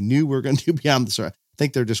know how they knew we were going to do Beyond the Circus. I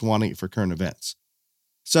think they're just wanting it for current events.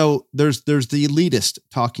 So there's the elitist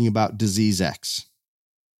talking about disease X.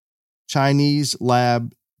 Chinese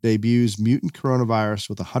lab debuts mutant coronavirus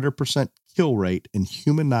with 100% kill rate in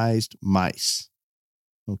humanized mice.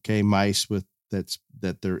 Okay, mice that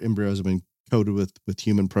their embryos have been coated with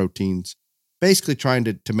human proteins, basically trying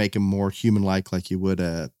to make them more human-like, like you would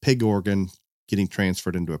a pig organ getting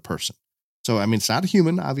transferred into a person. So I mean, it's not a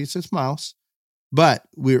human, obviously it's mouse, but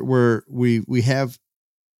we have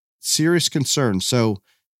serious concerns. So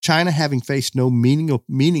China, having faced no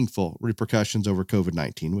meaningful repercussions over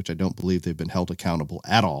COVID-19, which I don't believe they've been held accountable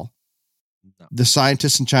at all. No. The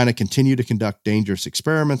scientists in China continue to conduct dangerous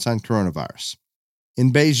experiments on coronavirus.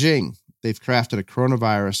 In Beijing, they've crafted a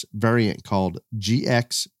coronavirus variant called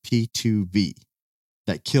GXP2V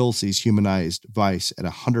that kills these humanized mice at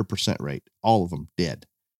 100% rate, all of them dead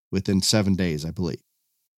within 7 days, I believe.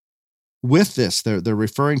 With this, they're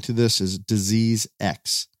referring to this as disease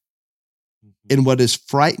X. And what is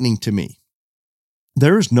frightening to me,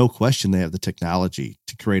 there is no question they have the technology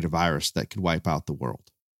to create a virus that could wipe out the world.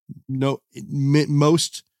 No,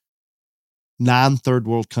 most non-third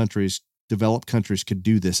world countries, developed countries, could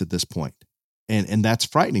do this at this point. And that's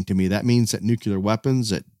frightening to me. That means that nuclear weapons,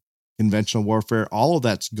 that conventional warfare, all of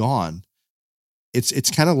that's gone.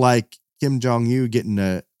 It's kind of like Kim Jong-un getting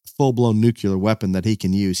a full-blown nuclear weapon that he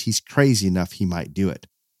can use. He's crazy enough he might do it.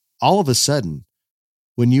 All of a sudden,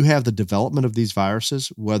 when you have the development of these viruses,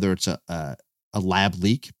 whether it's a lab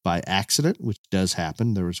leak by accident, which does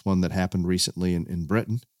happen. There was one that happened recently in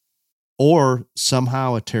Britain, or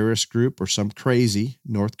somehow a terrorist group or some crazy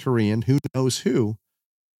North Korean, who knows who,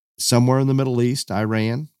 somewhere in the Middle East,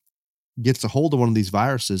 Iran, gets a hold of one of these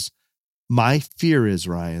viruses. My fear is,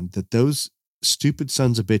 Ryan, that those stupid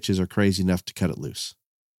sons of bitches are crazy enough to cut it loose.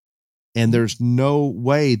 And there's no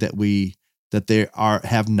way that they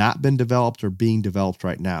have not been developed or being developed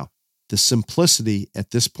right now. The simplicity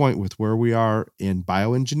at this point with where we are in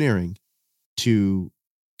bioengineering to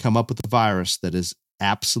come up with a virus that is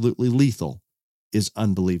absolutely lethal is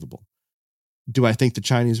unbelievable. Do I think the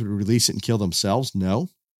Chinese would release it and kill themselves? No.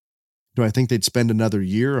 Do I think they'd spend another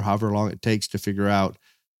year or however long it takes to figure out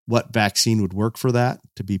what vaccine would work for that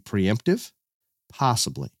to be preemptive?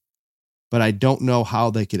 Possibly. But I don't know how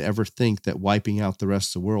they could ever think that wiping out the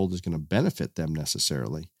rest of the world is going to benefit them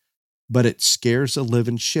necessarily. But it scares the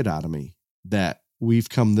living shit out of me that we've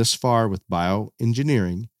come this far with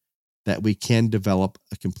bioengineering that we can develop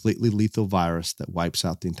a completely lethal virus that wipes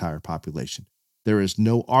out the entire population. There is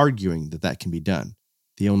no arguing that that can be done.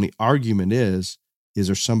 The only argument is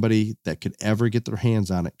there somebody that could ever get their hands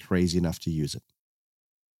on it crazy enough to use it?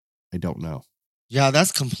 I don't know. Yeah,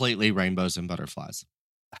 that's completely rainbows and butterflies.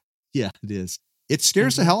 Yeah, it is. It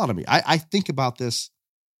scares the hell out of me. I think about this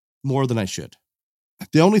more than I should.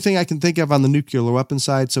 The only thing I can think of on the nuclear weapon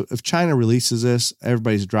side, so if China releases this,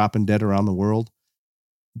 everybody's dropping dead around the world.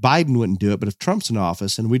 Biden wouldn't do it, but if Trump's in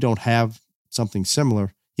office and we don't have something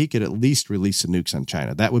similar, he could at least release the nukes on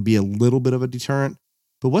China. That would be a little bit of a deterrent.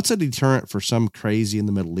 But what's a deterrent for some crazy in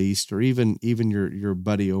the Middle East or even your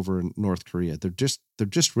buddy over in North Korea? There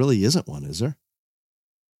just really isn't one, is there?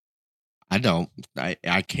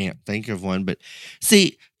 I can't think of one, but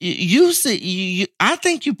see, I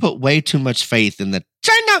think you put way too much faith in the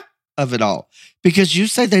China of it all because you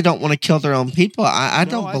say they don't want to kill their own people. I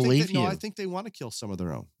don't believe you. No, I think they want to kill some of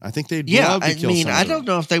their own. I think they'd love to kill some of their own. I don't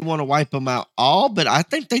know if they want to wipe them out all, but I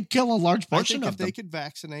think they'd kill a large portion of them. If they could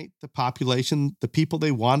vaccinate the population, the people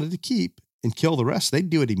they wanted to keep, and kill the rest, they'd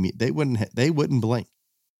do it immediately. They wouldn't blink.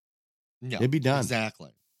 Yeah, it'd be done.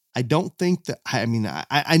 Exactly. I don't think that,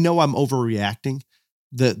 I know I'm overreacting.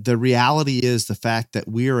 The reality is the fact that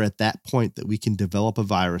we are at that point that we can develop a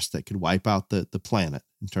virus that could wipe out the planet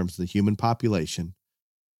in terms of the human population.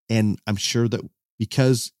 And I'm sure that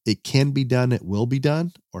because it can be done, it will be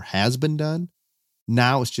done or has been done.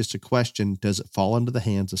 Now it's just a question, does it fall into the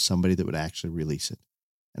hands of somebody that would actually release it?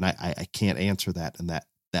 And I can't answer that. And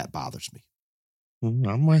that bothers me.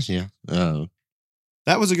 I'm with you.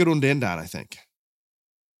 That was a good one to end on, I think.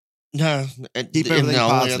 No, keep everything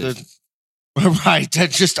positive. Right,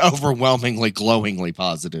 that's just overwhelmingly, glowingly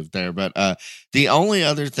positive there. But the only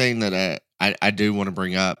other thing that I do want to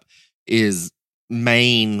bring up is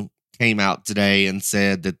Maine came out today and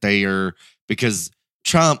said that they are, because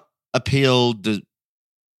Trump appealed the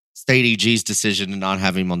state EG's decision to not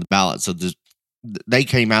have him on the ballot. So they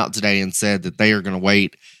came out today and said that they are going to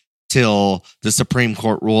wait till the Supreme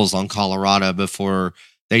Court rules on Colorado before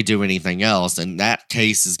they do anything else. And that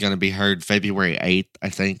case is going to be heard February 8th, I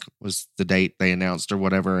think was the date they announced or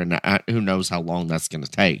whatever. And who knows how long that's going to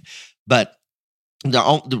take. But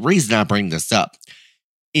the reason I bring this up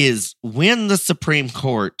is when the Supreme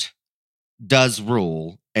Court does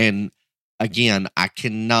rule, and again, I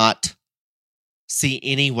cannot see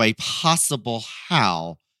any way possible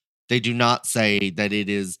how they do not say that it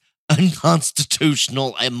is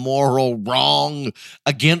unconstitutional, immoral, wrong,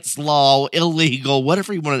 against law, illegal,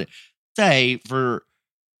 whatever you want to say for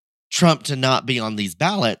Trump to not be on these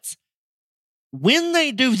ballots. When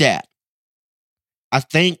they do that, I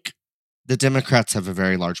think the Democrats have a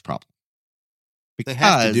very large problem. They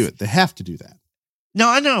have to do it. They have to do that. No,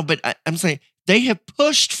 I know, but I'm saying they have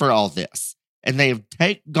pushed for all this and they have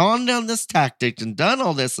gone down this tactic and done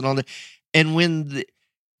all this and all that. And when,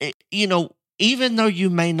 even though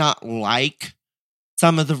you may not like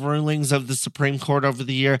some of the rulings of the Supreme Court over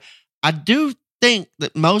the year, I do think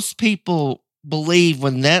that most people believe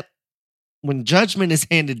when judgment is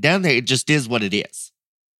handed down there, it just is what it is.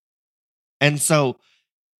 And so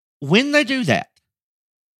when they do that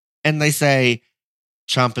and they say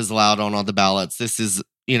Trump is allowed on all the ballots, this is,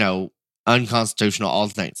 unconstitutional, all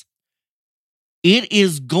the things, it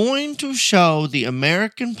is going to show the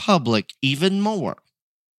American public even more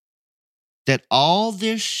that all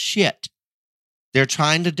this shit they're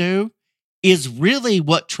trying to do is really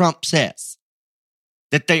what Trump says.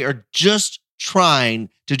 That they are just trying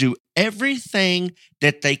to do everything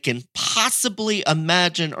that they can possibly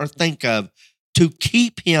imagine or think of to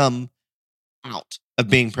keep him out of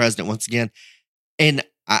being president once again. And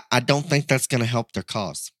I don't think that's going to help their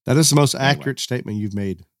cause. That is the most accurate statement you've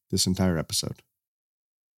made this entire episode.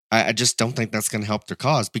 I just don't think that's going to help their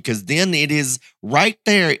cause, because then it is right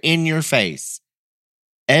there in your face.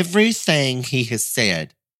 Everything he has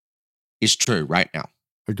said is true right now.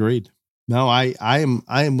 Agreed. No, I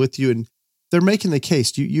am with you. And they're making the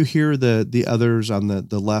case. You hear the others on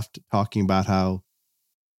the left talking about how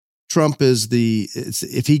Trump is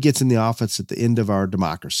if he gets in the office at the end of our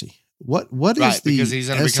democracy. What right, is the because he's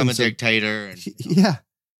going to become a dictator. Yeah.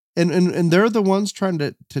 And they're the ones trying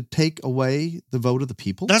to take away the vote of the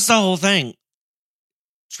people. That's the whole thing.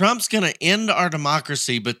 Trump's going to end our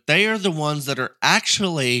democracy, but they are the ones that are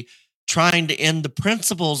actually trying to end the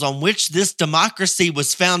principles on which this democracy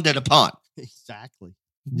was founded upon. Exactly.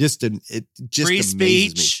 It just free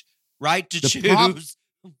speech, me. Right to choose.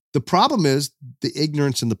 The problem is the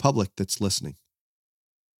ignorance in the public that's listening.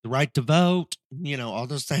 The right to vote, all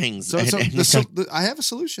those things. So I have a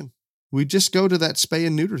solution. We just go to that spay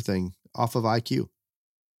and neuter thing off of IQ.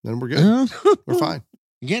 Then we're good. We're fine.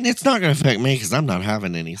 Again, it's not going to affect me because I'm not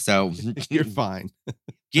having any. So you're fine.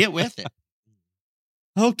 Get with it.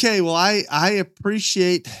 Okay. Well, I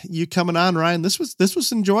appreciate you coming on, Ryan. This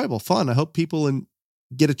was enjoyable, fun. I hope people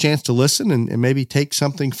get a chance to listen and maybe take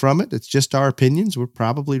something from it. It's just our opinions. We're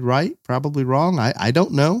probably right, probably wrong. I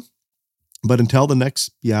don't know. But until the next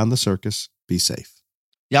Beyond the Circus, be safe.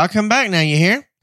 Y'all come back now, you hear?